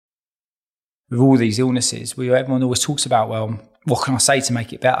with all these illnesses, everyone always talks about, well, what can I say to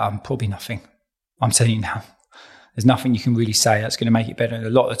make it better? Probably nothing. I'm telling you now, there's nothing you can really say that's going to make it better. And a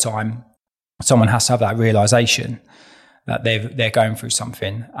lot of the time, someone has to have that realization that they're going through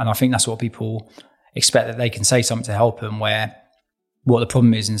something. And I think that's what people expect, that they can say something to help them, where what the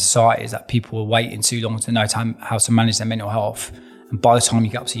problem is in society is that people are waiting too long to know how to manage their mental health. And by the time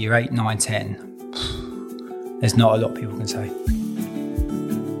you get up to year 8, 9, 10, there's not a lot people can say.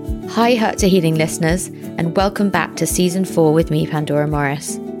 Hi, Hurt to Healing listeners, and welcome back to Season 4 with me, Pandora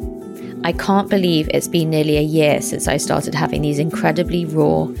Morris. I can't believe it's been nearly a year since I started having these incredibly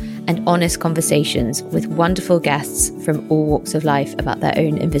raw and honest conversations with wonderful guests from all walks of life about their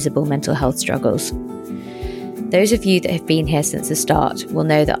own invisible mental health struggles. Those of you that have been here since the start will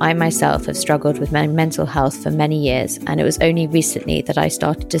know that I myself have struggled with my mental health for many years, and it was only recently that I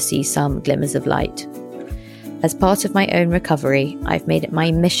started to see some glimmers of light. As part of my own recovery, I've made it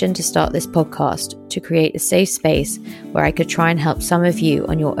my mission to start this podcast to create a safe space where I could try and help some of you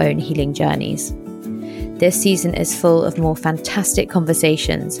on your own healing journeys. This season is full of more fantastic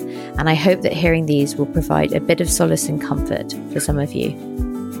conversations, and I hope that hearing these will provide a bit of solace and comfort for some of you.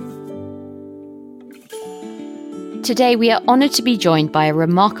 Today, we are honoured to be joined by a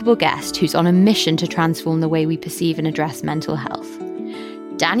remarkable guest who's on a mission to transform the way we perceive and address mental health.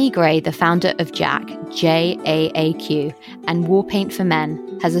 Danny Gray, the founder of JAAQ, J-A-A-Q, and War Paint for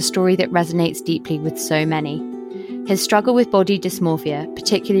Men, has a story that resonates deeply with so many. His struggle with body dysmorphia,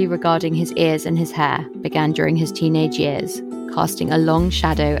 particularly regarding his ears and his hair, began during his teenage years, casting a long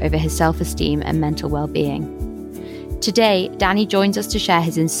shadow over his self-esteem and mental well-being. Today, Danny joins us to share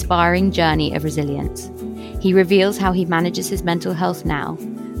his inspiring journey of resilience. He reveals how he manages his mental health now,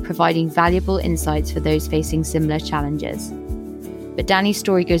 providing valuable insights for those facing similar challenges. But Danny's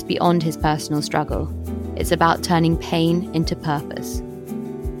story goes beyond his personal struggle. It's about turning pain into purpose.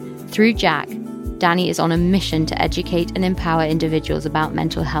 Through JAAQ, Danny is on a mission to educate and empower individuals about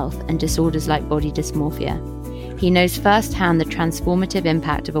mental health and disorders like body dysmorphia. He knows firsthand the transformative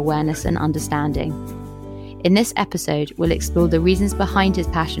impact of awareness and understanding. In this episode, we'll explore the reasons behind his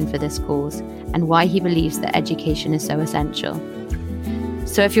passion for this cause and why he believes that education is so essential.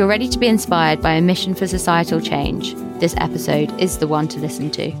 So if you're ready to be inspired by a mission for societal change, this episode is the one to listen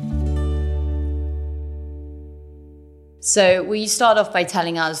to. So will you start off by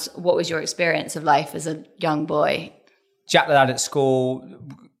telling us what was your experience of life as a young boy? Jack the lad at school,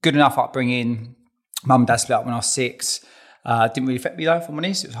 good enough upbringing. Mum and dad split up when I was 6. Didn't really affect me though, if I'm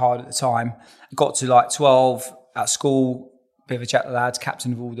honest. It was hard at the time. I got to like 12 at school, bit of a Jack the lad,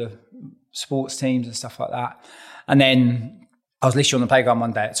 captain of all the sports teams and stuff like that. And then I was literally on the playground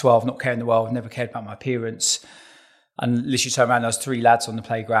one day at 12, not caring the world, never cared about my appearance. And literally turned around, there was 3 lads on the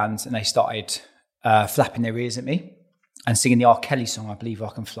playground and they started flapping their ears at me and singing the R. Kelly song, I Believe I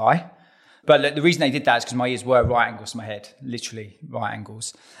Can Fly. But the reason they did that is because my ears were right angles to my head, literally right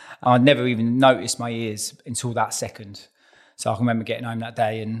angles. And I'd never even noticed my ears until that second. So I can remember getting home that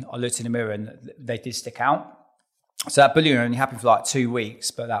day and I looked in the mirror and they did stick out. So that bullying only happened for like 2 weeks,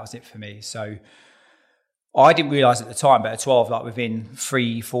 but that was it for me. So I didn't realise at the time, but at 12, like within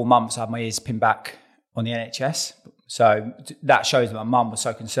 3-4 months, I had my ears pinned back on the NHS. So that shows that my mum was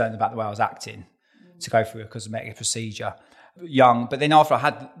so concerned about the way I was acting to go through a cosmetic procedure. Young, but then after I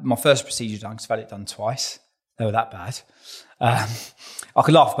had my first procedure done, because I've had it done twice, they were that bad. I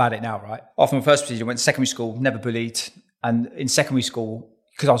could laugh about it now, right? After my first procedure, I went to secondary school, never bullied. And in secondary school,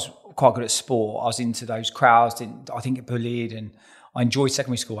 because I was quite good at sport, I was into those crowds, I didn't get bullied, and I enjoyed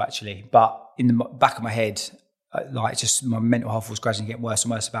secondary school actually. But in the back of my head, like just my mental health was gradually getting worse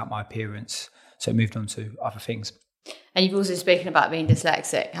and worse about my appearance. So it moved on to other things. And you've also spoken about being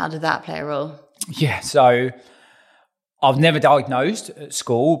dyslexic. How did that play a role? Yeah, so I was never diagnosed at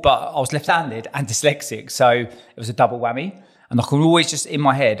school, but I was left-handed and dyslexic. So it was a double whammy. And I could always just, in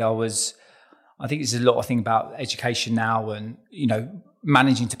my head, I think there's a lot of thing about education now and,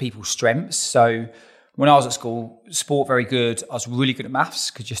 managing to people's strengths. So when I was at school, sport very good. I was really good at maths,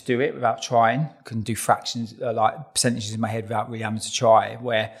 could just do it without trying. Couldn't do fractions, like percentages in my head without really having to try.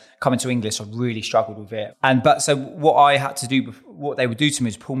 Where coming to English, I really struggled with it. So what I had to do, what they would do to me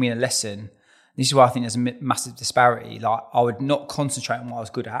is pull me in a lesson. This is why I think there's a massive disparity. Like I would not concentrate on what I was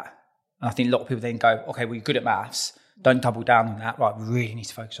good at. And I think a lot of people then go, okay, well, you're good at maths. Don't double down on that. Right, we really need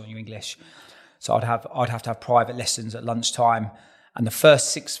to focus on your English. So I'd have to have private lessons at lunchtime. And the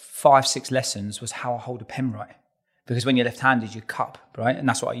first 5-6 lessons was how I hold a pen right. Because when you're left-handed, you cup, right? And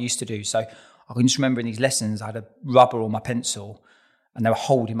that's what I used to do. So I can just remember in these lessons, I had a rubber on my pencil and they were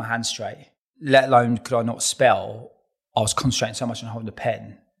holding my hand straight. Let alone could I not spell, I was concentrating so much on holding the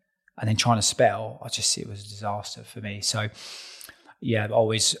pen and then trying to spell. It was a disaster for me. So I've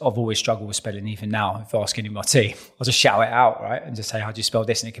always struggled with spelling. Even now, if I ask any of my team, I'll just shout it out, right, and just say, how do you spell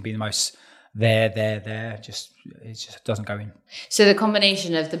this? And it can be the most there. It just doesn't go in. So the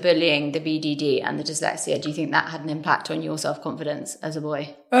combination of the bullying, the BDD, and the dyslexia, do you think that had an impact on your self-confidence as a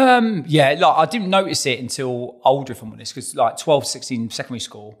boy? I didn't notice it until older, if I'm honest, because like 12, 16, secondary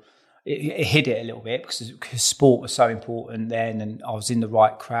school, it hid it a little bit because sport was so important then, and I was in the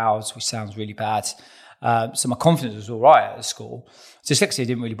right crowds, which sounds really bad. So my confidence was all right at school. Dyslexia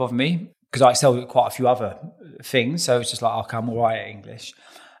didn't really bother me because I excelled at quite a few other things. So it's just like, okay, I'm all right at English.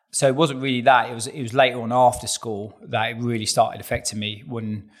 So it wasn't really that. It was later on after school that it really started affecting me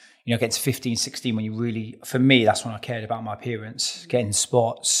when, get to 15, 16, when you really, for me, that's when I cared about my appearance, getting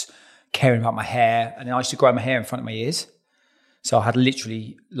spots, caring about my hair. And then I used to grow my hair in front of my ears. So I had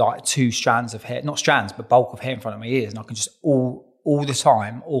literally like 2 strands of hair, not strands, but bulk of hair in front of my ears. And I can just all the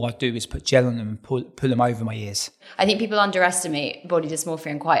time, all I do is put gel on them and pull them over my ears. I think people underestimate body dysmorphia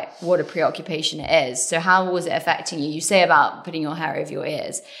and quite what a preoccupation it is. So how was it affecting you? You say about putting your hair over your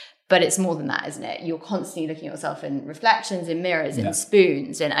ears, but it's more than that, isn't it? You're constantly looking at yourself in reflections, in mirrors, in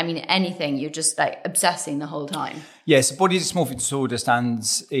spoons, and anything. You're just like obsessing the whole time. Yeah, so body dysmorphic disorder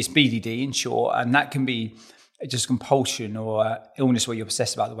it's BDD in short, and that can be just compulsion or illness where you're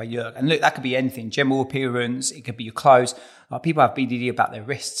obsessed about the way you look. And look, that could be anything, general appearance, it could be your clothes. Like people have BDD about their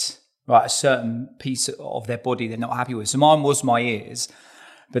wrists, right? A certain piece of their body they're not happy with. So mine was my ears,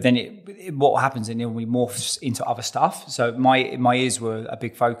 but then what happens in it morphs into other stuff. So my ears were a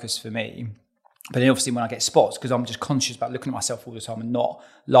big focus for me. But then obviously when I get spots, because I'm just conscious about looking at myself all the time and not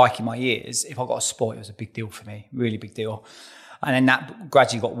liking my ears, if I got a spot, it was a big deal for me, really big deal. And then that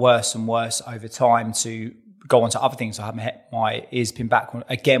gradually got worse and worse over time to go on to other things. I had my ears pinned back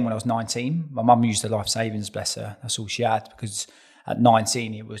again when I was 19. My mum used her life savings, bless her. That's all she had, because at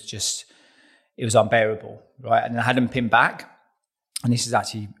 19 it was unbearable, right? And I had them pinned back. And this is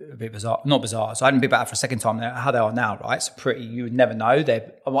actually a bit bizarre, not bizarre. So I hadn't been back for a second time. How they are now, right? So pretty, you would never know. I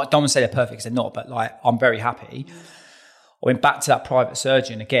don't want to say they're perfect because they're not, but like I'm very happy. I went back to that private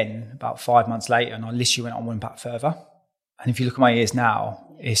surgeon again about 5 months later, and I literally went back further. And if you look at my ears now,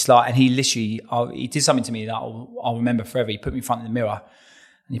 it's like, and he did something to me that I'll remember forever. He put me in front of the mirror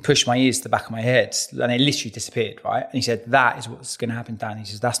and he pushed my ears to the back of my head and they literally disappeared, right? And he said, that is what's going to happen, Dan. He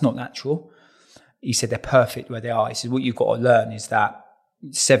says, that's not natural. He said, they're perfect where they are. He said, what you've got to learn is that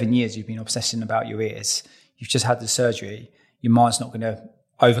 7 years you've been obsessing about your ears. You've just had the surgery. Your mind's not going to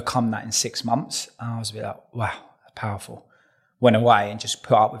overcome that in 6 months. And I was a bit like, wow, that's powerful. Went away and just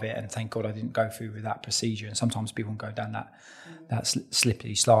put up with it, and thank God I didn't go through with that procedure. And sometimes people go down that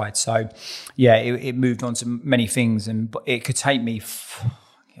slippery slide. So yeah, it moved on to many things, and it could take me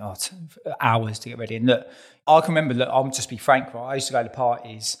hours to get ready. And look, I can remember, I'll just be frank, right? I used to go to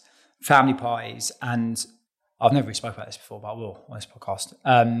parties, family parties, and I've never really spoken about this before, but I will on this podcast.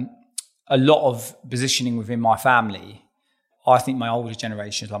 A lot of positioning within my family, I think my older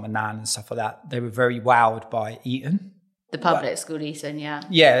generations, like my nan and stuff like that, they were very wowed by Eton. The public school Eton, yeah.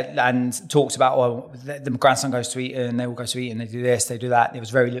 Yeah, and talked about, the grandson goes to Eton, they all go to Eton, they do this, they do that. There was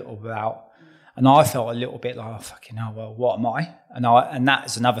very little about. And I felt a little bit like, oh, fucking hell, well, what am I? And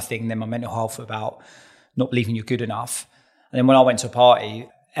that's another thing, then my mental health about not believing you're good enough. And then when I went to a party,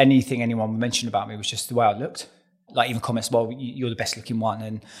 anything anyone mentioned about me was just the way I looked. Like even comments, well, you're the best looking one.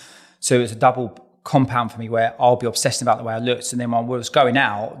 And so it was a double compound for me where I'll be obsessing about the way I looked. And then when I was going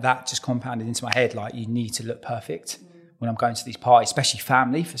out, that just compounded into my head, like you need to look perfect when I'm going to these parties, especially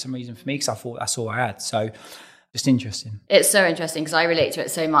family for some reason for me, because I thought that's all I had. So just interesting. It's so interesting because I relate to it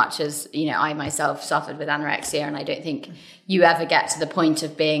so much as, I myself suffered with anorexia, and I don't think you ever get to the point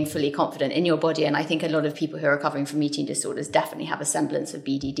of being fully confident in your body. And I think a lot of people who are recovering from eating disorders definitely have a semblance of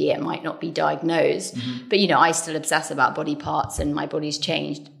BDD. It might not be diagnosed, but, I still obsess about body parts, and my body's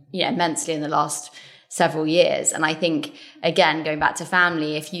changed, immensely in the last several years. And I think, again, going back to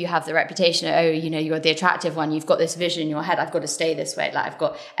family, if you have the reputation of, you're the attractive one, you've got this vision in your head, I've got to stay this way, like I've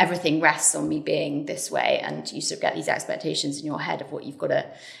got, everything rests on me being this way, and you sort of get these expectations in your head of what you've got to,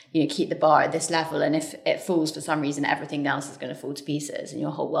 keep the bar at this level. And if it falls for some reason, everything else is going to fall to pieces and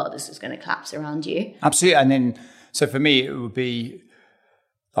your whole world is just going to collapse around you. Absolutely. And then, so for me, it would be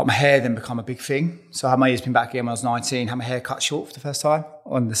like my hair then become a big thing. So I had my ears pinned back again when I was 19, had my hair cut short for the first time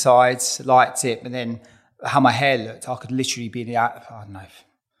on the sides, liked it. And then how my hair looked, I could literally be in the,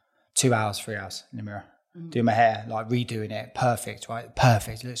 2 hours, 3 hours in the mirror, doing my hair, like redoing it. Perfect, right?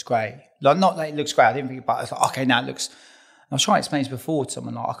 Perfect. It looks great. Like, not that it looks great. I didn't think about it. It's like, okay, now it looks, I was trying to explain this before to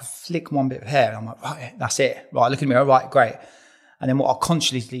someone, like I could flick one bit of hair and I'm like, right, that's it. Right, look in the mirror, right, great. And then what I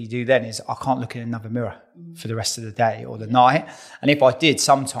consciously do then is I can't look in another mirror for the rest of the day or the night. And if I did,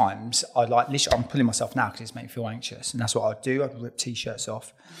 sometimes I'd like, literally, I'm pulling myself now because it's making me feel anxious. And that's what I'd do. I'd rip T-shirts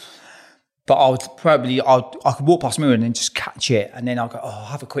off. But I could walk past the mirror and then just catch it. And then I'll go, I'll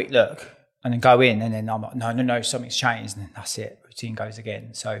have a quick look and then go in. And then I'm like, no, something's changed. And then that's it. Routine goes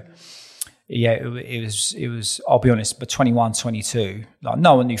again. So yeah, it was, I'll be honest, but 21, 22, like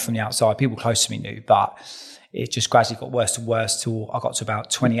no one knew from the outside. People close to me knew, but it just gradually got worse and worse till I got to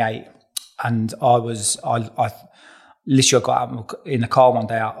about 28. And I literally got out in the car one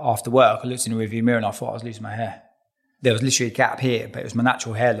day after work. I looked in the rearview mirror and I thought I was losing my hair. There was literally a gap here, but it was my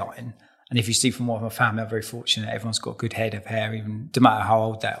natural hairline. And if you see from what my family, I'm very fortunate. Everyone's got a good head of hair, even no matter how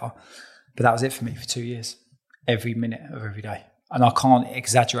old they are. But that was it for me for 2 years, every minute of every day. And I can't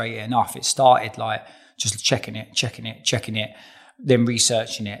exaggerate it enough. It started like just checking it, then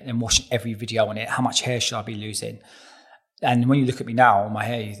researching it, then watching every video on it. How much hair should I be losing? And when you look at me now on my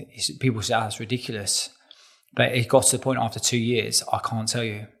hair, people say, that's ridiculous. But it got to the point after 2 years, I can't tell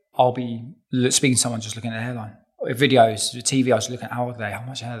you. I'll be speaking to someone just looking at their hairline. Videos, TV, I was looking at how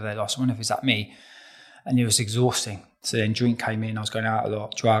much hair have they lost? I wonder if it's that me. And it was exhausting. So then drink came in, I was going out a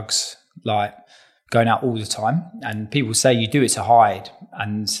lot, drugs, like going out all the time. And people say you do it to hide,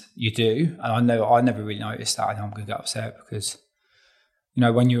 and you do. And I know I never really noticed that, and I'm going to get upset because, you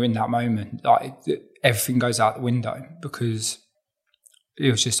know, when you're in that moment, like everything goes out the window because it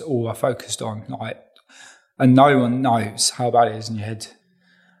was just all I focused on. Like, and no one knows how bad it is in your head.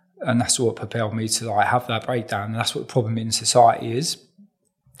 And that's what propelled me to like have that breakdown. And that's what the problem in society is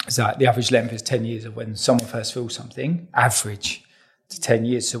that the average length is 10 years of when someone first feels something, average to 10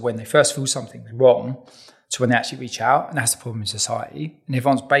 years. So when they first feel something wrong to when they actually reach out. And that's the problem in society. And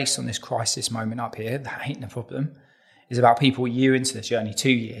everyone's based on this crisis moment up here. That ain't the problem. It's about people a year into the journey,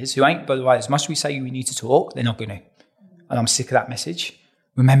 2 years, who ain't, by the way, as much as we say we need to talk, they're not going to. And I'm sick of that message.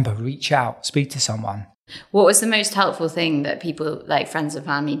 Remember, reach out, speak to someone. What was the most helpful thing that people, like friends and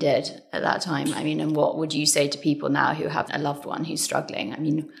family, did at that time? I mean, and what would you say to people now who have a loved one who's struggling? I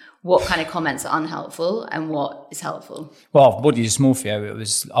mean, what kind of comments are unhelpful and what is helpful? Well, body dysmorphia, it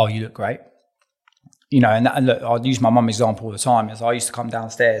was, oh, you look great. You know, and look, I'll use my mum example all the time. As I used to come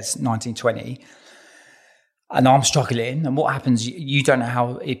downstairs, 1920, and I'm struggling. And what happens, you don't know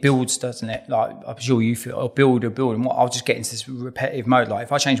how it builds, doesn't it? Like, I'm sure you feel, I'll build. And I'll just get into this repetitive mode. Like,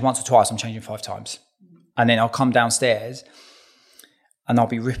 if I change once or twice, I'm changing 5 times. And then I'll come downstairs and I'll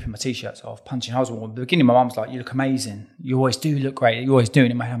be ripping my T-shirts off, punching holes in the wall. At the beginning, my mum's like, you look amazing. You always do look great. You always do.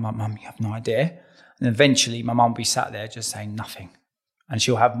 And in my head, I'm like, Mum, you have no idea. And eventually, my mum will be sat there just saying nothing. And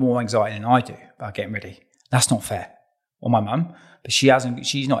she'll have more anxiety than I do about getting ready. That's not fair. Or my mum. But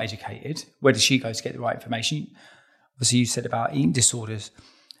she's not educated. Where does she go to get the right information? Obviously, you said about eating disorders.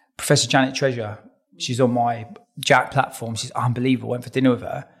 Professor Janet Treasure, she's on my Jack platform. She's unbelievable. I went for dinner with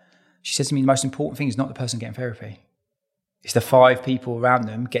her. She says to me, the most important thing is not the person getting therapy. It's the 5 people around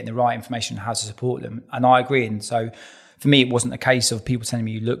them getting the right information on how to support them. And I agree. And so for me, it wasn't a case of people telling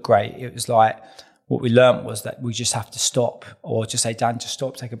me you look great. It was like, what we learned was that we just have to stop, or just say, Dan, just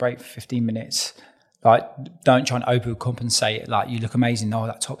stop, take a break for 15 minutes. Like, don't try and overcompensate. Like, you look amazing. Oh,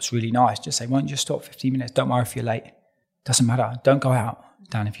 that top's really nice. Just say, why don't you just stop 15 minutes? Don't worry if you're late. Doesn't matter. Don't go out,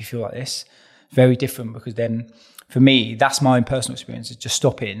 Dan, if you feel like this. Very different, because then for me, that's my own personal experience, is just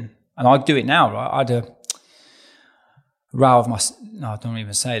stopping. And I do it now, right? I had a row with I don't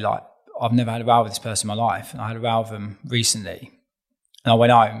even say, like, I've never had a row with this person in my life. And I had a row with them recently. And I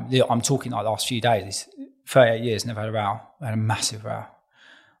went home. I'm talking like the last few days, 38 years, never had a row. I had a massive row.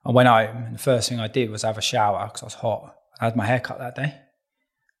 I went home, and the first thing I did was have a shower because I was hot. I had my hair cut that day.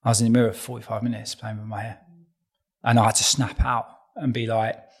 I was in the mirror for 45 minutes playing with my hair. And I had to snap out and be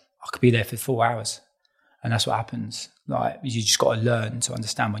like, I could be there for 4 hours. And that's what happens. Like, you just got to learn to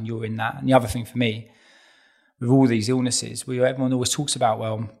understand when you're in that. And the other thing for me, with all these illnesses, everyone always talks about,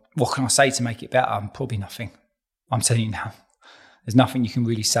 well, what can I say to make it better? Probably nothing. I'm telling you now. There's nothing you can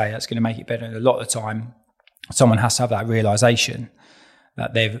really say that's going to make it better. And a lot of the time, someone has to have that realization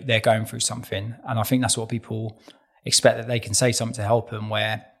that they're going through something. And I think that's what people expect, that they can say something to help them,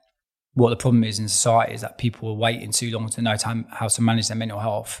 where what the problem is in society is that people are waiting too long to know how to manage their mental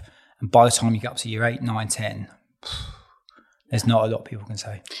health. And by the time you get up to year 8, 9, 10, there's not a lot people can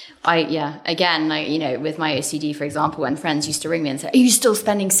say. Again, like, you know, with my OCD, for example, when friends used to ring me and say, are you still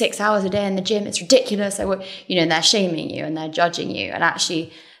spending 6 hours a day in the gym? It's ridiculous. You know, and they're shaming you and they're judging you. And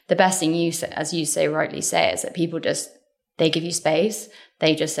actually, the best thing as you say, rightly say, is that people they give you space.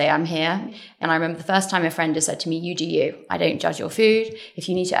 They just say, I'm here. And I remember the first time a friend just said to me, you do you. I don't judge your food. If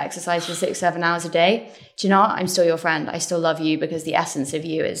you need to exercise for 6-7 hours a day, do you know what? I'm still your friend. I still love you because the essence of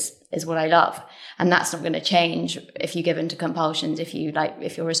you is what I love. And that's not going to change if you give in to compulsions, if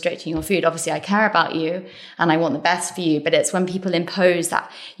you're restricting your food. Obviously, I care about you and I want the best for you. But it's when people impose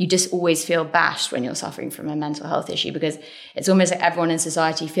that, you just always feel bashed when you're suffering from a mental health issue, because it's almost like everyone in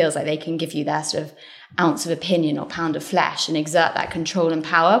society feels like they can give you their sort of ounce of opinion or pound of flesh and exert that control and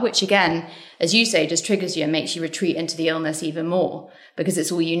power, which again, as you say, just triggers you and makes you retreat into the illness even more, because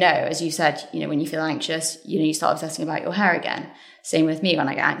it's all you know. As you said, when you feel anxious, you start obsessing about your hair again. Same with me. When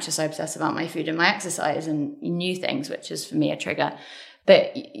I get anxious, I obsess about my food and my exercise and new things, which is for me a trigger.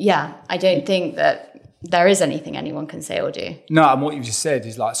 But yeah, I don't think that there is anything anyone can say or do. No, and what you just said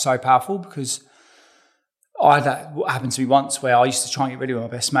is like so powerful, because what happened to me once where I used to try and get ready with my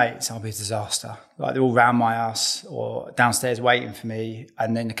best mates. I'll be a disaster. Like they're all around my house or downstairs waiting for me,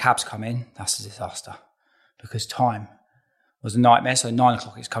 and then the cabs come in. That's a disaster, because time was a nightmare. So 9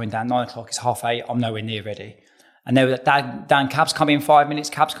 o'clock it's coming down, 9 o'clock it's 7:30. I'm nowhere near ready. And they were Dan, cabs come in 5 minutes,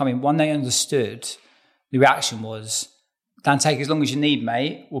 cabs come in. When they understood, the reaction was, Dan, take as long as you need,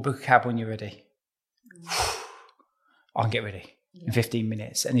 mate. We'll book a cab when you're ready. I can get ready in 15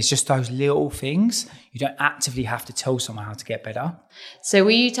 minutes. And it's just those little things. You don't actively have to tell someone how to get better. So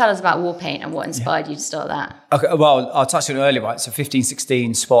will you tell us about war paint and what inspired you to start that? Okay, well, I touched on it earlier, right? So 15,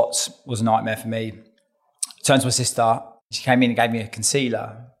 16 spots was a nightmare for me. Turned to my sister. She came in and gave me a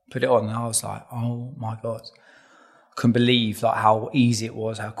concealer, put it on, and I was like, oh my God. Couldn't believe like how easy it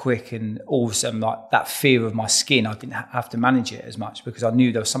was, how quick, and all of a sudden like that fear of my skin, I didn't have to manage it as much because I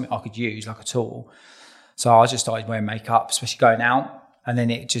knew there was something I could use like a tool. So I just started wearing makeup, especially going out, and then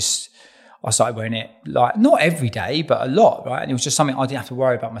I started wearing it like not every day but a lot, right? And it was just something I didn't have to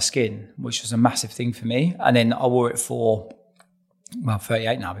worry about my skin, which was a massive thing for me. And then I wore it for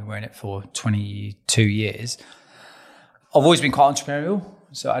 38 now. I've been wearing it for 22 years. I've always been quite entrepreneurial.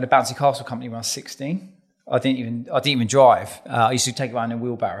 So I had a bouncy castle company when I was 16. I didn't even drive. I used to take it around in a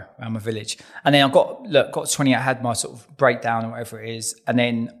wheelbarrow around my village. And then I got 20, I had my sort of breakdown or whatever it is. And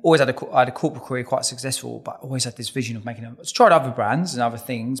then I had a corporate career, quite successful, but I always had this vision of making I tried other brands and other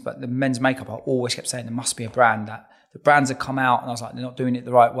things, but the men's makeup, I always kept saying there must be a brand that the brands had come out and I was like, they're not doing it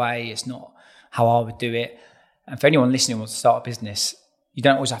the right way. It's not how I would do it. And for anyone listening who wants to start a business, you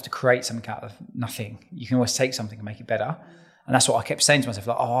don't always have to create something out of nothing. You can always take something and make it better. And that's what I kept saying to myself,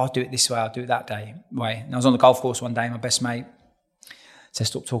 like, oh, I'll do it this way, I'll do it that way. And I was on the golf course one day, my best mate said,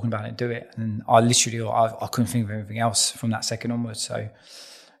 stop talking about it and do it. And I couldn't think of anything else from that second onwards. So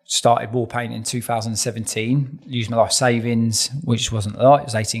started wall paint in 2017, used my life savings, which wasn't a lot, it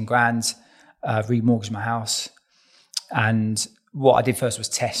was 18 grand, remortgaged my house. And what I did first was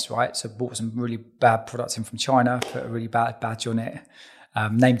test, right? So bought some really bad products in from China, put a really bad badge on it,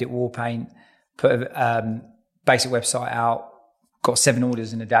 named it wall paint, put a basic website out, got 7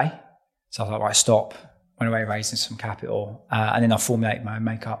 orders in a day. So I was like, right, stop. Went away raising some capital. And then I formulated my own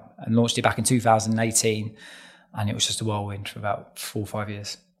makeup and launched it back in 2018. And it was just a whirlwind for about 4 or 5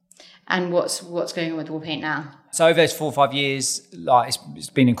 years. And what's going on with wall paint now? So over those 4 or 5 years, like it's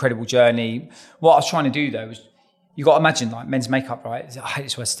been an incredible journey. What I was trying to do though was, you got to imagine like men's makeup, right? I hate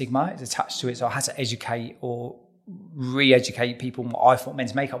this word stigma. It's attached to it. So I had to educate or re-educate people on what I thought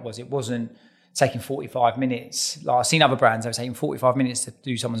men's makeup was. It wasn't taking 45 minutes. Like I've seen other brands, they were taking 45 minutes to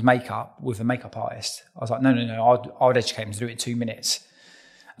do someone's makeup with a makeup artist. I was like, no, I would educate them to do it in 2 minutes.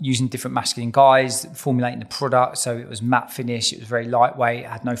 Using different masculine dyes, formulating the product. So it was matte finish. It was very lightweight. It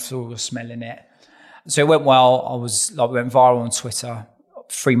had no floral smell in it. So it went well. We went viral on Twitter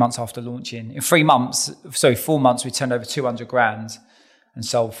 3 months after launching. In 4 months, we turned over 200 grand and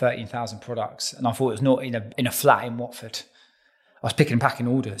sold 13,000 products. And I thought it was not in a flat in Watford. I was picking and packing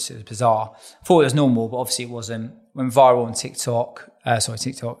orders. It was bizarre. I thought it was normal, but obviously it wasn't. Went viral on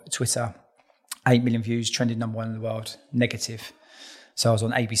Twitter. 8 million views, trended #1 in the world, negative. So I was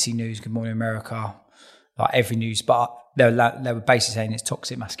on ABC News, Good Morning America, like every news. But they were basically saying it's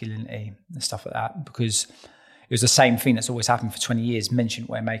toxic masculinity and stuff like that, because it was the same thing that's always happened for 20 years. Men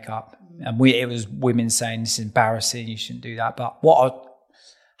shouldn't wear makeup. And it was women saying this is embarrassing, you shouldn't do that. But what I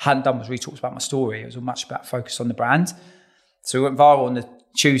hadn't done was really talked about my story. It was all much about focus on the brand. So we went viral on the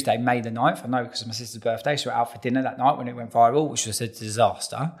Tuesday, May the 9th. I know because of my sister's birthday. So we were out for dinner that night when it went viral, which was a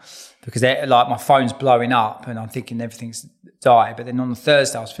disaster because my phone's blowing up and I'm thinking everything's died. But then on the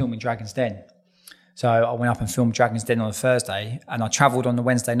Thursday, I was filming Dragon's Den. So I went up and filmed Dragon's Den on a Thursday and I travelled on the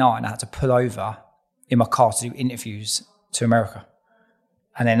Wednesday night and I had to pull over in my car to do interviews to America.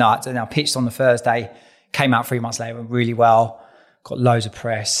 And then I pitched on the Thursday, came out 3 months later, went really well, got loads of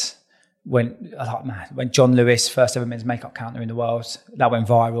press. when John Lewis, first ever men's makeup counter in the world, that went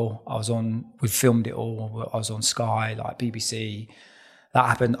viral. We filmed it all. I was on Sky, like BBC. That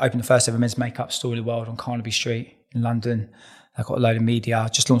happened. Opened the first ever men's makeup store in the world on Carnaby Street in London. I got a load of media.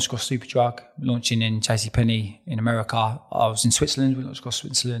 Just launched across Superdrug, launching in JCPenney in America. I was in Switzerland. We launched across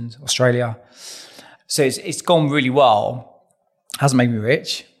Switzerland, Australia. So it's gone really well. Hasn't made me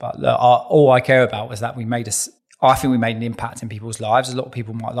rich, but look, all I care about was that I think we made an impact in people's lives. A lot of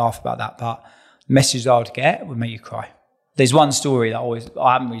people might laugh about that, but the messages I would get would make you cry. There's one story that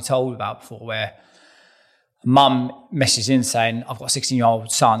I haven't really told about before, where a mum messaged in saying, I've got a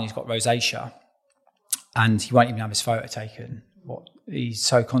 16-year-old son who's got rosacea and he won't even have his photo taken. He's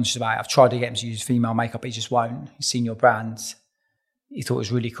so conscious about it. I've tried to get him to use female makeup, but he just won't. He's seen your brands. He thought it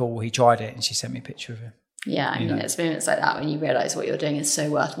was really cool. He tried it and she sent me a picture of him. Yeah, I mean, it's moments like that when you realise what you're doing is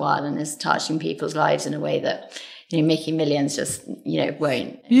so worthwhile and is touching people's lives in a way that, making millions just,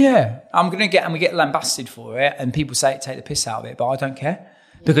 won't. Yeah, we get lambasted for it, and people take the piss out of it, but I don't care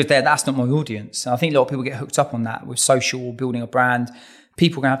because that's not my audience. And I think a lot of people get hooked up on that with social, building a brand.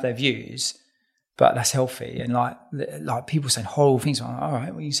 People can have their views, but that's healthy. And like people saying horrible things, I'm like, all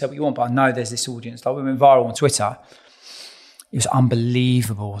right, well, you say what you want, but I know there's this audience. Like we went viral on Twitter. It was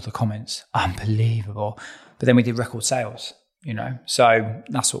unbelievable, the comments, unbelievable. But then we did record sales, so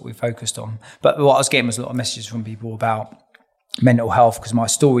that's what we focused on. But what I was getting was a lot of messages from people about mental health because my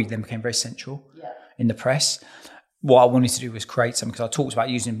story then became very central in the press. What I wanted to do was create something because I talked about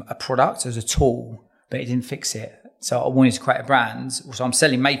using a product as a tool, but it didn't fix it. So I wanted to create a brand. So I'm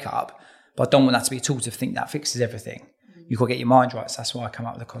selling makeup, but I don't want that to be a tool to think that fixes everything. You've got to get your mind right. So that's why I come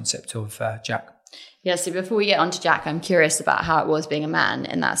up with the concept of Jack. Yeah, so before we get on to Jack, I'm curious about how it was being a man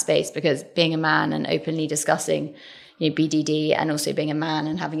in that space, because being a man and openly discussing BDD and also being a man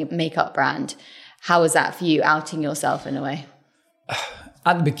and having a makeup brand, how was that for you, outing yourself in a way?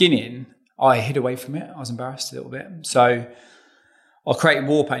 At the beginning, I hid away from it. I was embarrassed a little bit. So I created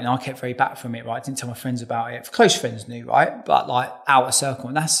Warpaint and I kept very back from it, right? I didn't tell my friends about it. Close friends knew, right? But like outer circle.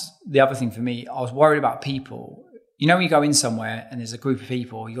 And that's the other thing for me. I was worried about people. When you go in somewhere and there's a group of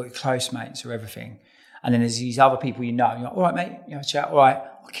people, you've got your close mates or everything. And then there's these other people you're like, all right, mate, chat, all right.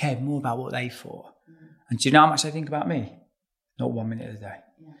 I cared more about what they thought. And do you know how much they think about me? Not 1 minute of the day.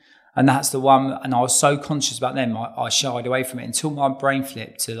 Yeah. And that's the one, and I was so conscious about them, I shied away from it until my brain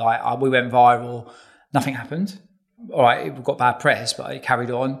flipped to we went viral, nothing happened. All right, we got bad press, but it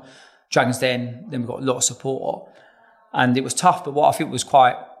carried on. Dragon's Den, then we got a lot of support. And it was tough, but what I think was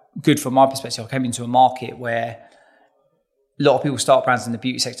quite good from my perspective, I came into a market where a lot of people start brands in the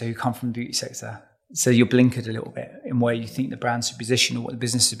beauty sector who come from the beauty sector. So you're blinkered a little bit in where you think the brand should position or what the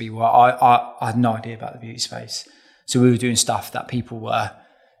business should be. Well, I had no idea about the beauty space. So we were doing stuff that people were,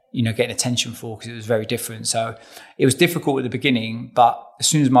 getting attention for because it was very different. So it was difficult at the beginning, but as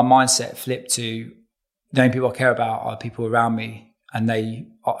soon as my mindset flipped to the only people I care about are people around me and they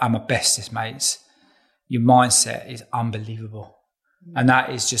are my bestest mates, your mindset is unbelievable. And that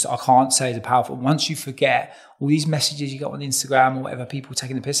is just, I can't say the powerful. Once you forget all these messages you got on Instagram or whatever, people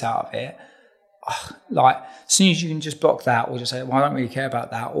taking the piss out of it, as soon as you can just block that or just say, well, I don't really care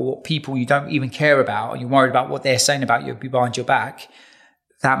about that, or people you don't even care about and you're worried about what they're saying about you behind your back,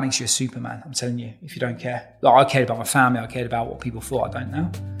 that makes you a superman, I'm telling you, if you don't care. I cared about my family, I cared about what people thought, I don't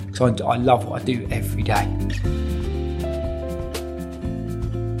now. Because I love what I do every day.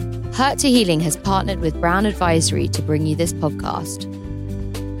 Hurt to Healing has partnered with Brown Advisory to bring you this podcast.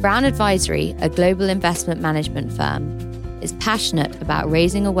 Brown Advisory, a global investment management firm, is passionate about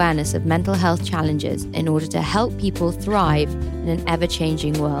raising awareness of mental health challenges in order to help people thrive in an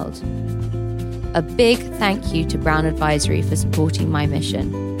ever-changing world. A big thank you to Brown Advisory for supporting my mission.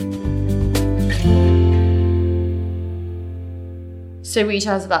 So will you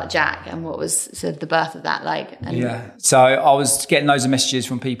tell us about Jack and what was sort of the birth of that like? So I was getting loads of messages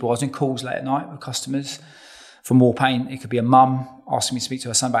from people. I was in calls late at night with customers from Warpaint. It could be a mum asking me to speak to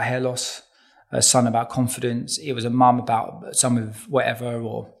her son about hair loss, a son about confidence. It was a mum about some of whatever,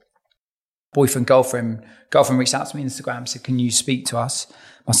 or boyfriend, girlfriend reached out to me on Instagram, said, can you speak to us?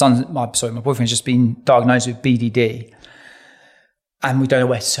 My boyfriend's just been diagnosed with BDD and we don't know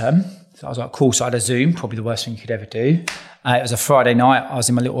where to turn. So I was like, cool. So I had a Zoom, probably the worst thing you could ever do. It was a Friday night. I was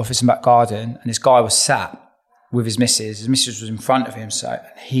in my little office in the back garden and this guy was sat with his missus. His missus was in front of him. So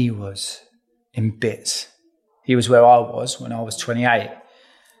he was in bits. He was where I was when I was 28.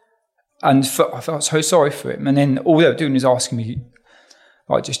 And I felt so sorry for him. And then all they were doing is asking me,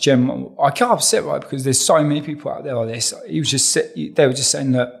 like, just general. I get upset, right, because there's so many people out there like this. They were just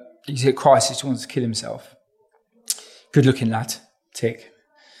saying that he's hit crisis, he wants to kill himself. Good looking lad, tick.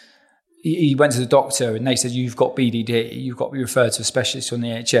 he went to the doctor and they said, you've got BDD, you've got to be referred to a specialist on the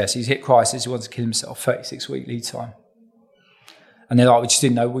NHS. He's hit crisis, he wants to kill himself, 36-week lead time. And they're like, we just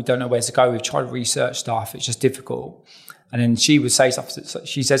didn't know, we don't know where to go. We've tried to research stuff, it's just difficult. And then she would say stuff,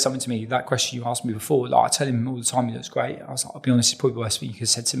 she said something to me, that question you asked me before, like I tell him all the time he looks great. I was like, I'll be honest, it's probably the worst thing you could have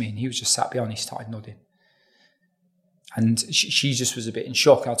said to me. And he was just sat behind, he started nodding. And she just was a bit in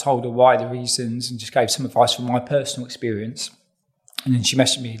shock. I told her why, the reasons, and just gave some advice from my personal experience. And then she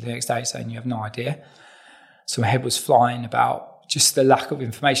messaged me the next day saying, you have no idea. So my head was flying about just the lack of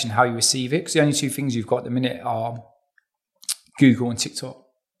information, how you receive it. Because the only two things you've got at the minute are Google and TikTok,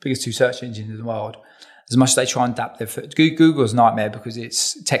 biggest two search engines in the world. As much as they try and adapt their foot, Google's a nightmare because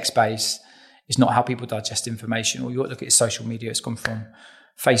it's text-based. It's not how people digest information. Or you got to look at social media. It's gone from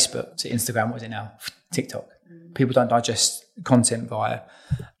Facebook to Instagram. What is it now? TikTok. People don't digest content via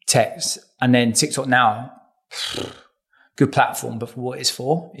text. And then TikTok now, good platform, but for what it's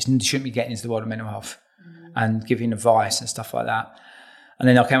for, it shouldn't be getting into the world of mental health and giving advice and stuff like that. And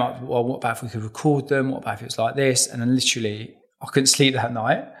then I came up, well, what about if we could record them? What about if it was like this? And then literally, I couldn't sleep that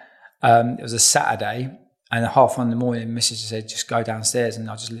night. It was a Saturday, and at 1:30 in the morning, Mrs. said, just go downstairs. And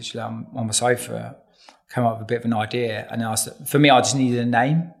I just literally, I'm on my sofa, came up with a bit of an idea. And for me, I just needed a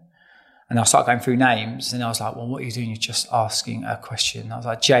name. And I started going through names, and I was like, well, what are you doing? You're just asking a question. I was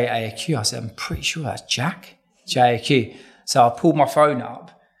like, JAQ. I said, I'm pretty sure that's Jack, JAQ. So I pulled my phone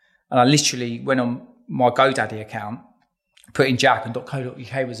up, and I literally went on my GoDaddy account, put in Jack, and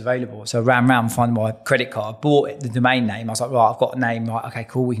 .co.uk was available. So I ran around, found my credit card, bought the domain name. I was like, right, I've got a name. Right, okay,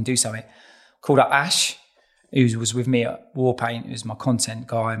 cool, we can do something. Called up Ash, who was with me at Warpaint, who was my content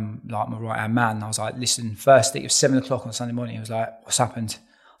guy and like my right-hand man. And I was like, listen, first thing, it was 7 o'clock on Sunday morning. He was like, what's happened?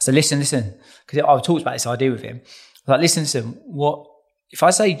 I said, listen, because I talked about this idea with him. I was like, listen, what, if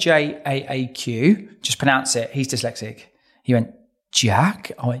I say JAAQ, just pronounce it, he's dyslexic. He went,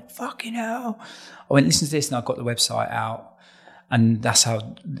 Jack? I went, fucking hell. I went, listen to this, and I got the website out. And that's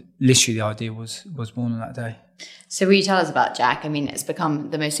how literally the idea was born on that day. So will you tell us about Jack? I mean, it's become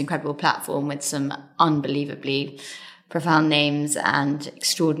the most incredible platform with some unbelievably profound names and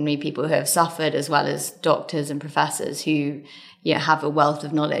extraordinary people who have suffered, as well as doctors and professors who have a wealth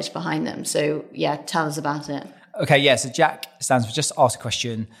of knowledge behind them. So tell us about it. Okay, so Jack stands for Just Ask a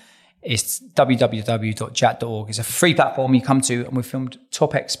Question. It's www.jack.org. It's a free platform you come to, and we've filmed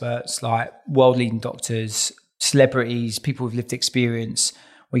top experts like world-leading doctors, celebrities, people with lived experience,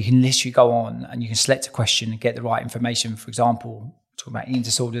 where you can literally go on and you can select a question and get the right information. For example, talking about eating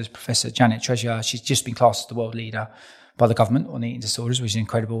disorders, Professor Janet Treasure, she's just been classed as the world leader by the government on eating disorders, which is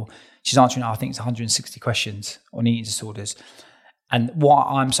incredible. She's answering, I think it's 160 questions on eating disorders. And what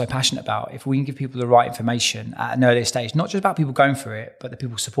I'm so passionate about, if we can give people the right information at an earlier stage, not just about people going through it, but the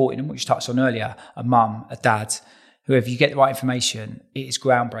people supporting them, which you touched on earlier, a mum, a dad, whoever, you get the right information, it is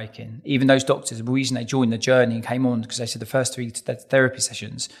groundbreaking. Even those doctors, the reason they joined the journey and came on, because they said the first 3 therapy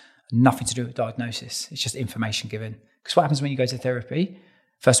sessions had nothing to do with diagnosis. It's just information given. Because what happens when you go to therapy?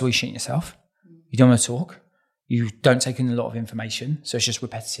 First of all, you shit yourself. You don't want to talk. You don't take in a lot of information. So it's just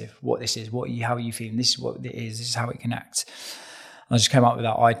repetitive. What this is, how are you feeling? This is what it is. This is how it can act. I just came up with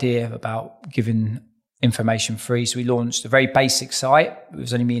that idea about giving information free. So we launched a very basic site. It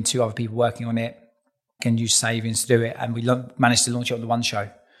was only me and 2 other people working on it. Can use savings to do it. And we managed to launch it on the One Show.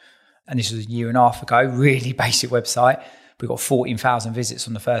 And this was a year and a half ago, really basic website. We got 14,000 visits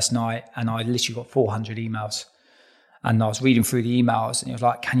on the first night, and I literally got 400 emails. And I was reading through the emails, and it was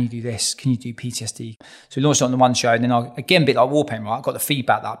like, can you do this? Can you do PTSD? So we launched it on the One Show. And then again, a bit like Warpaint, right? I got the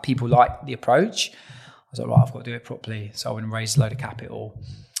feedback that people liked the approach. I was like, right, I've got to do it properly. So I went and raised a load of capital.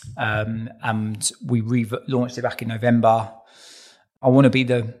 And we launched it back in November. I want to be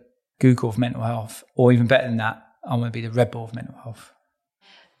the Google of mental health, or even better than that, I want to be the Red Bull of mental health.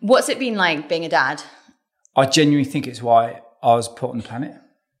 What's it been like being a dad? I genuinely think it's why I was put on the planet.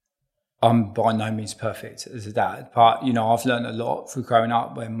 I'm by no means perfect as a dad, but I've learned a lot through growing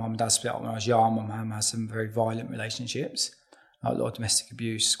up. When mum and dad split up when I was young, my mum had some very violent relationships, a lot of domestic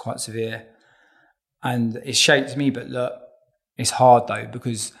abuse, quite severe. And it shaped me, but look, it's hard though,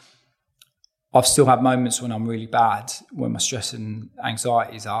 because I've still had moments when I'm really bad, when my stress and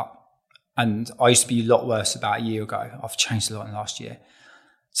anxiety is up. And I used to be a lot worse about a year ago. I've changed a lot in the last year.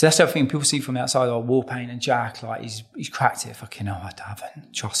 So that's the other thing people see from the outside, Warpaint and Jack, like he's cracked it. Fucking hell, I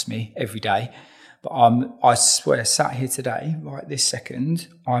haven't. Trust me, every day. But I swear, sat here today, right this second,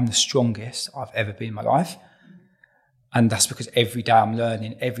 I'm the strongest I've ever been in my life. And that's because every day I'm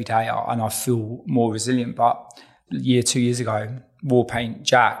learning, every day, and I feel more resilient. But 2 years ago, Warpaint,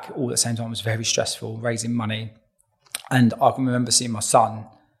 Jack, all at the same time was very stressful, raising money. And I can remember seeing my son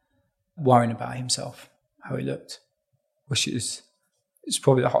worrying about himself, how he looked, which is it's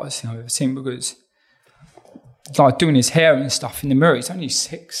probably the hardest thing I've ever seen, because it's like doing his hair and stuff in the mirror. He's only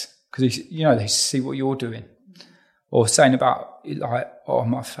 6, because they see what you're doing, or saying about like, oh,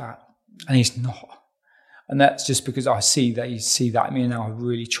 am I fat? And he's not. And that's just because I see that in me, and I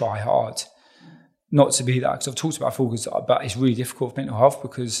really try hard not to be that, because I've talked about before, but it's really difficult with mental health,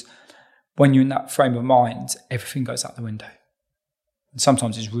 because when you're in that frame of mind, everything goes out the window. And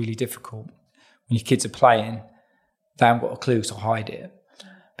sometimes it's really difficult. When your kids are playing, they haven't got a clue to hide it,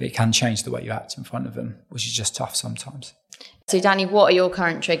 but it can change the way you act in front of them, which is just tough sometimes. So Danny, what are your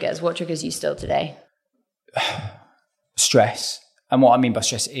current triggers? What triggers you still today? Stress. And what I mean by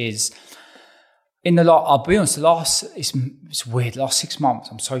stress is, I'll be honest, it's weird, last 6 months,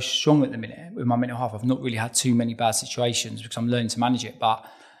 I'm so strong at the minute with my mental health. I've not really had too many bad situations because I'm learning to manage it. But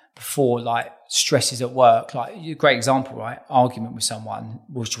before, like, stresses at work, like a great example, right? Argument with someone,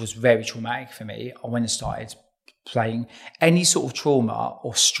 which was very traumatic for me. I went and started playing any sort of trauma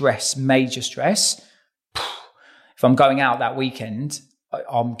or stress, major stress. If I'm going out that weekend,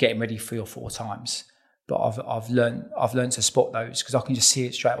 I'm getting ready 3 or 4 times. But I've learned to spot those, because I can just see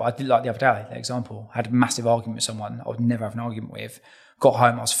it straight away. I did, like the other day, the example. I had a massive argument with someone I would never have an argument with. Got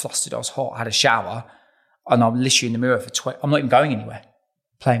home, I was flustered, I was hot, I had a shower, and I'm literally in the mirror for I'm not even going anywhere,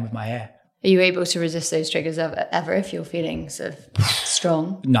 playing with my hair. Are you able to resist those triggers ever if you're feeling sort of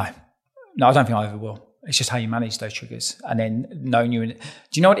strong? No, I don't think I ever will. It's just how you manage those triggers. And then knowing do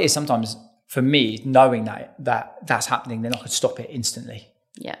you know what it is sometimes for me, knowing that's happening, then I could stop it instantly.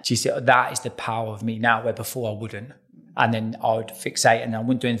 Yeah. Do you see, that is the power of me now, where before I wouldn't. And then I would fixate and I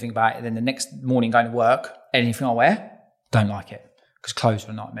wouldn't do anything about it. And then the next morning going to work, anything I wear, don't like it. Because clothes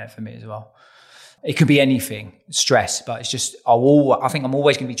are a nightmare for me as well. It could be anything, stress, but it's just, I think I'm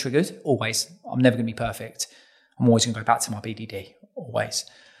always going to be triggered, always. I'm never going to be perfect. I'm always going to go back to my BDD, always.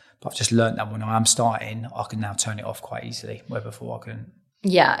 But I've just learned that when I am starting, I can now turn it off quite easily, where before I couldn't.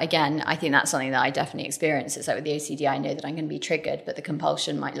 Yeah, again, I think that's something that I definitely experience. It's like with the OCD, I know that I'm going to be triggered, but the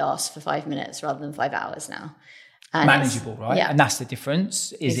compulsion might last for 5 minutes rather than 5 hours now. And manageable, right? Yeah. And that's the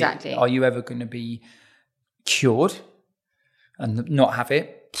difference. Exactly. Are you ever going to be cured and not have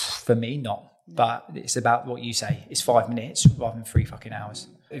it? For me, not. But it's about what you say. It's 5 minutes rather than 3 fucking hours.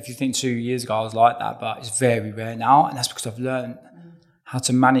 If you think 2 years ago I was like that, but it's very rare now. And that's because I've learned how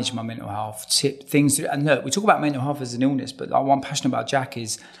to manage my mental health, and look, we talk about mental health as an illness, but like what I'm passionate about, Jack,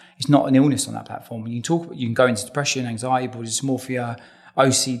 is it's not an illness on that platform. You can go into depression, anxiety, body dysmorphia,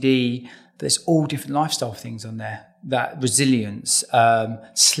 OCD. There's all different lifestyle things on there. That resilience,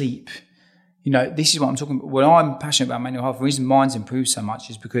 sleep. This is what I'm talking about. When I'm passionate about mental health, the reason mine's improved so much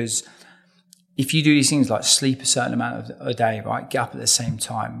is because if you do these things like sleep a certain amount of a day, right, get up at the same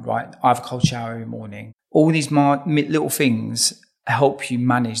time, right, I have a cold shower every morning. All these little things help you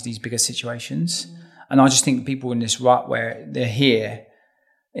manage these bigger situations. And I just think people in this rut where they're here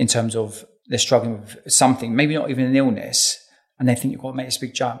in terms of they're struggling with something, maybe not even an illness, and they think you've got to make this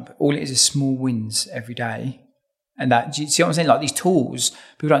big jump. All it is small wins every day. And that, do you see what I'm saying? Like these tools,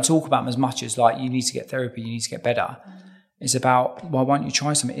 people don't talk about them as much as like, you need to get therapy, you need to get better. It's about, well, why don't you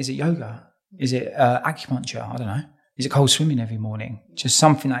try something? Is it yoga? Is it acupuncture? I don't know. Is it cold swimming every morning? Just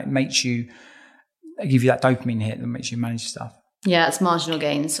something that makes you, give you that dopamine hit that makes you manage stuff. Yeah, it's marginal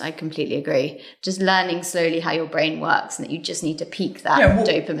gains. I completely agree. Just learning slowly how your brain works, and that you just need to peak that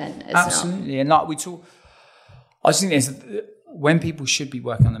dopamine. Absolutely. And like we talk, I just think there's, when people should be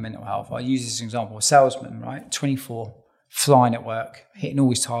working on their mental health, I use this as an example, a salesman, right? 24, flying at work, hitting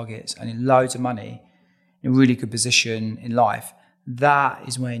all his targets, earning loads of money, in a really good position in life. That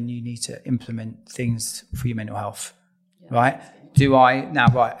is when you need to implement things for your mental health, right?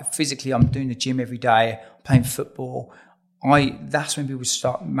 Physically, I'm doing the gym every day, playing football. That's when people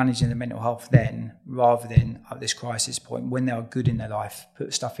start managing their mental health then, rather than at this crisis point when they are good in their life,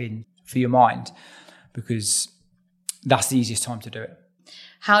 put stuff in for your mind, because that's the easiest time to do it.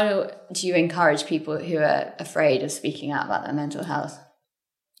 How do you encourage people who are afraid of speaking out about their mental health?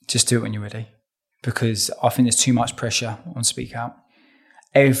 Just do it when you're ready, because I think there's too much pressure on speak out.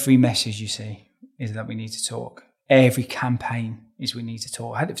 Every message you see is that we need to talk. Every campaign is we need to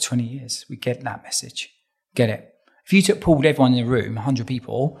talk. I had it for 20 years. We get that message. Get it. If you pulled everyone in the room, 100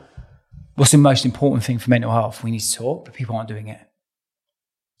 people, what's the most important thing for mental health? We need to talk, but people aren't doing it.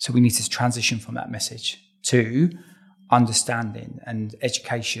 So we need to transition from that message to understanding and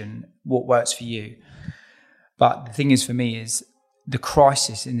education, what works for you. But the thing is, for me, is the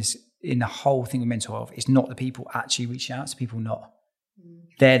crisis in the whole thing of mental health is not the people actually reaching out, it's people not.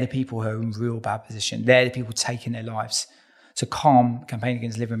 They're the people who are in real bad position. They're the people taking their lives. So Calm, Campaign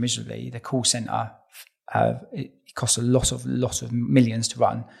Against Living Miserably, the call centre, it costs a lot of millions to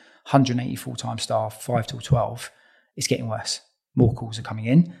run, 180 full-time staff, 5 till 12. It's getting worse. more calls are coming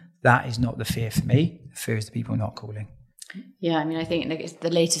in. That is not the fear for me. The fear is the people not calling. Yeah, I mean, I think the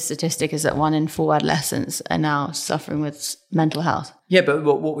latest statistic is that 1 in 4 adolescents are now suffering with mental health. Yeah, but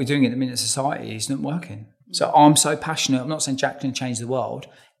what we're doing at the minute in society is not working. So I'm so passionate. I'm not saying Jack can change the world.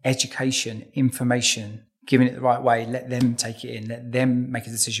 Education, information, giving it the right way, let them take it in, let them make a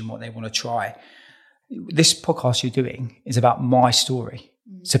decision what they want to try. This podcast you're doing is about my story.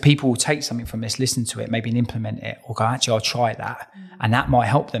 So people will take something from this, listen to it, maybe and implement it, or go, actually, I'll try that. And that might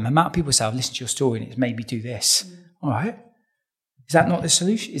help them. The amount of people say, I've listened to your story and it's made me do this. All right. Is that not the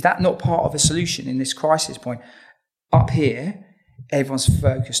solution? Is that not part of a solution in this crisis point? Up here, everyone's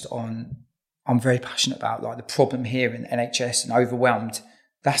focused on, I'm very passionate about like the problem here in the NHS and overwhelmed.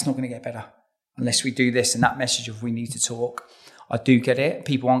 That's not going to get better unless we do this. And that message of we need to talk. I do get it.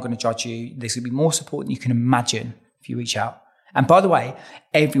 People aren't going to judge you. There's going to be more support than you can imagine if you reach out. And by the way,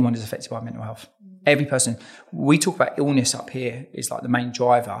 everyone is affected by mental health. Every person. We talk about illness up here is like the main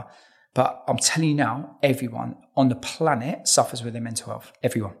driver. But I'm telling you now, everyone on the planet suffers with their mental health.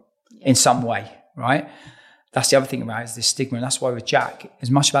 Everyone. In some way, right? That's the other thing about it, is this stigma. And that's why with Jack,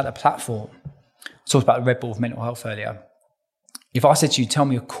 as much about the platform, I talked about the Red Bull of mental health earlier. If I said to you, tell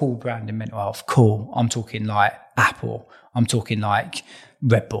me a cool brand in mental health, cool. I'm talking like Apple. I'm talking like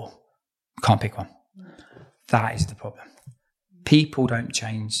Red Bull. Can't pick one. That is the problem. People don't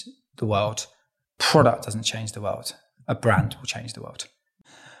change the world. Product doesn't change the world. A brand will change the world.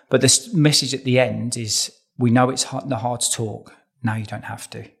 But this message at the end is, we know it's hard to talk. Now you don't have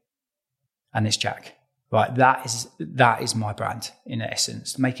to. And it's Jack. Right? That is my brand in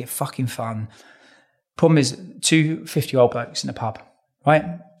essence. Make it fucking fun. Problem is, 2 50-year-old blokes in a pub,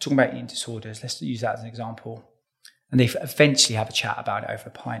 right? Talking about eating disorders. Let's use that as an example. And they eventually have a chat about it over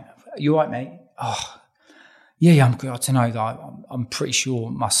a pint. You all right, mate? Oh, yeah, I'm good. I don't know. Like, I'm pretty sure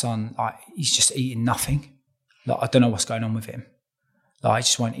my son, like, he's just eating nothing. Like, I don't know what's going on with him. Like, I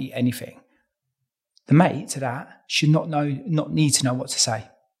just won't eat anything. The mate to that should not need to know what to say.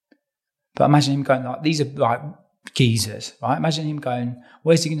 But imagine him going like, these are like geezers, right? Imagine him going,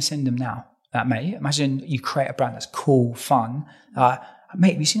 where's he going to send them now? That mate. Imagine you create a brand that's cool, fun.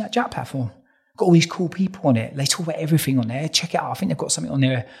 Mate, have you seen that Jack platform? Got all these cool people on it. They talk about everything on there. Check it out. I think they've got something on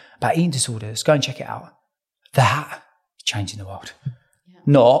there about eating disorders. Go and check it out. That is changing the world. Yeah.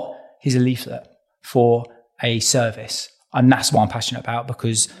 Not, here's a leaflet for a service. And that's what I'm passionate about,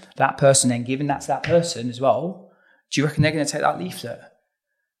 because that person then giving that to that person as well, do you reckon they're going to take that leaflet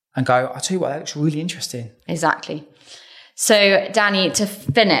and go, I'll tell you what, that looks really interesting? Exactly. So, Danny, to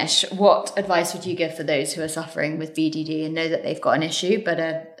finish, what advice would you give for those who are suffering with BDD and know that they've got an issue but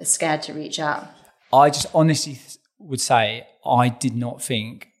are scared to reach out? I just honestly would say I did not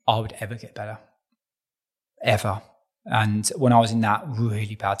think I would ever get better. Ever. And when I was in that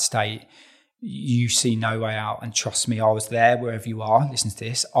really bad state, you see no way out. And trust me, I was there wherever you are. Listen to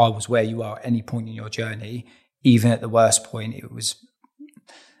this. I was where you are at any point in your journey. Even at the worst point, it was...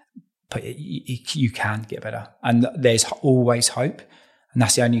 But you can get better. And there's always hope. And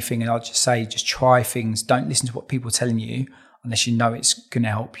that's the only thing. And I'll just say, just try things. Don't listen to what people are telling you unless you know it's going to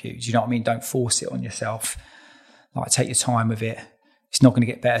help you. Do you know what I mean? Don't force it on yourself. Like, take your time with it. It's not going to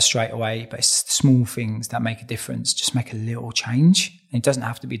get better straight away, but it's the small things that make a difference. Just make a little change. And it doesn't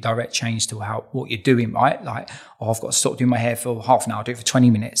have to be direct change to what you're doing, right? Like, I've got to stop doing my hair for half an hour, do it for 20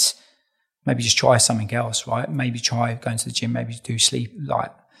 minutes. Maybe just try something else, right? Maybe try going to the gym, maybe do sleep.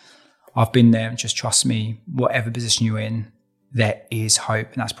 Like, I've been there, and just trust me, whatever position you're in, there is hope.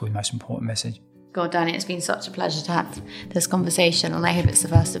 And that's probably the most important message. God, Danny, it's been such a pleasure to have this conversation, and I hope it's the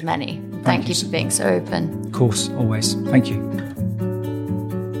first of many. Thank you for being so open. Of course, always. Thank you.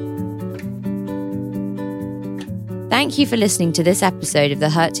 Thank you for listening to this episode of the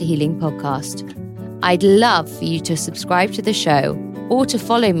Hurt to Healing podcast. I'd love for you to subscribe to the show or to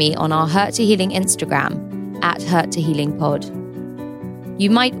follow me on our Hurt to Healing Instagram at Hurt to Healing Pod. You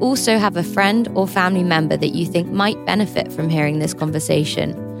might also have a friend or family member that you think might benefit from hearing this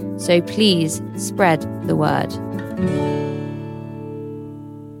conversation. So please spread the word.